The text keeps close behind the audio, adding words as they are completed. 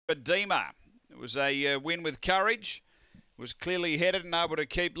Redeemer. It was a win with courage. Was clearly headed and able to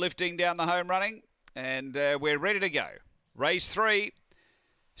keep lifting down the home running. And we're ready to go. Race 3.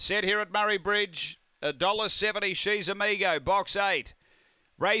 Set here at Murray-Bridge. $1.70. She's Amigo. Box 8.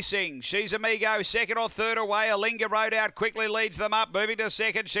 Racing, She's Amigo, second or third away. Alinga Road out quickly leads them up. Moving to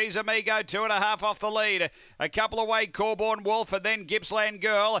second, She's Amigo, 2.5 off the lead. A couple away, Corborn Wolf, and then Gippsland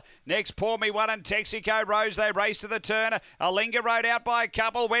Girl. Next, Pour Me One and Texaco Rose. They race to the turn. Alinga Road out by a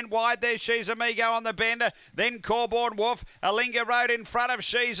couple, went wide there. She's Amigo on the bend. Then Corborn Wolf. Alinga Road in front of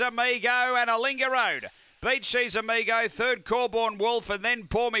She's Amigo, and Alinga Road beat She's Amigo. Third, Corborn Wolf, and then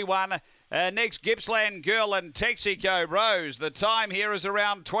Pour Me One. Next, Gippsland Girl and Texaco Rose. The time here is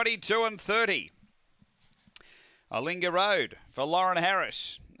around 22:30. Alinga Road for Lauren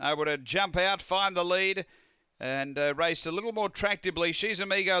Harris. Able to jump out, find the lead, and raced a little more tractably. She's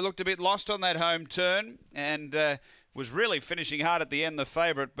Amigo looked a bit lost on that home turn and was really finishing hard at the end, the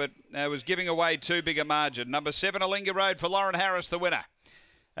favourite, but was giving away too big a margin. Number 7, Alinga Road for Lauren Harris, the winner.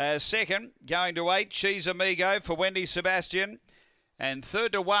 Second, going to 8, She's Amigo for Wendy Sebastian. And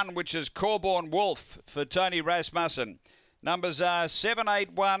third to 1, which is Corborn Wolf for Tony Rasmussen. Numbers are 7,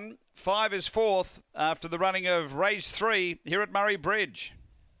 8, 1. 5 is fourth after the running of race 3 here at Murray-Bridge.